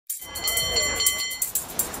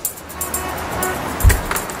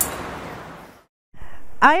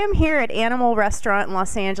I am here at Animal Restaurant in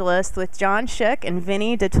Los Angeles with John Shook and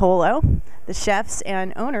Vinny DiTolo, the chefs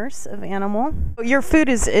and owners of Animal. Your food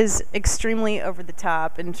is extremely over the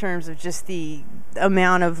top in terms of just the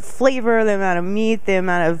amount of flavor, the amount of meat, the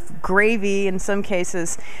amount of gravy in some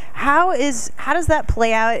cases. How does that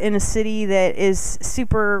play out in a city that is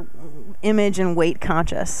super image and weight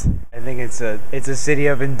conscious? I think it's a city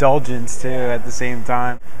of indulgence too at the same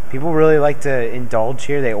time. People really like to indulge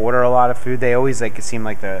here. They order a lot of food. They always seem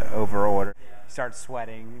like to over order. Start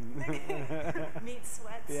sweating. Meat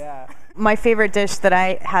sweats. Yeah. My favorite dish that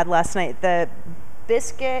I had last night, the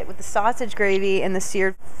biscuit with the sausage gravy and the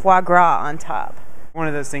seared foie gras on top. One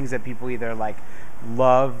of those things that people either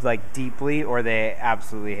love deeply or they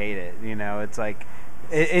absolutely hate it. You know, it's like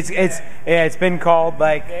it's been called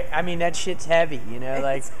I mean, that shit's heavy, you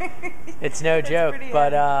know, it's no joke,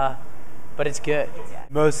 but it's good.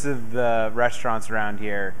 Most of the restaurants around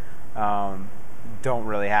here don't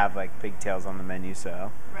really have pigtails on the menu,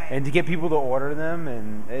 so and to get people to order them,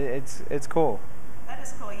 and it's cool. That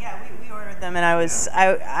is cool. Yeah, we ordered them, and I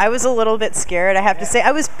was a little bit scared. I have to say,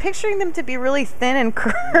 I was picturing them to be really thin and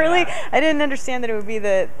curly. Yeah. I didn't understand that it would be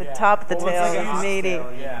the top of the tail. It's like a meaty.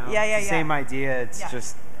 Yeah. Same idea. It's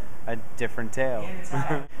just a different tail.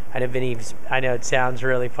 I know Vinny. I know it sounds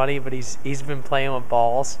really funny, but he's been playing with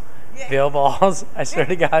balls, veal balls. I swear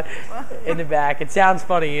to God, in the back. It sounds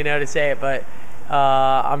funny, you know, to say it, but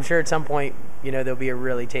I'm sure at some point, you know, there'll be a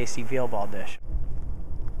really tasty veal ball dish.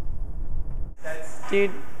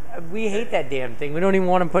 Dude, we hate that damn thing. We don't even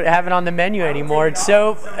want to have it on the menu anymore. It's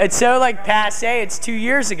so passe. It's 2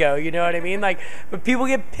 years ago. You know what I mean? But people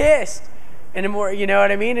get pissed. And the more, you know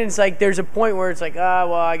what I mean? And it's there's a point where it's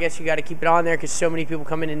well, I guess you got to keep it on there because so many people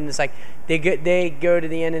come in and it's they go to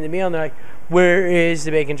the end of the meal and they're like, where is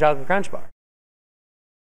the bacon chocolate crunch bar?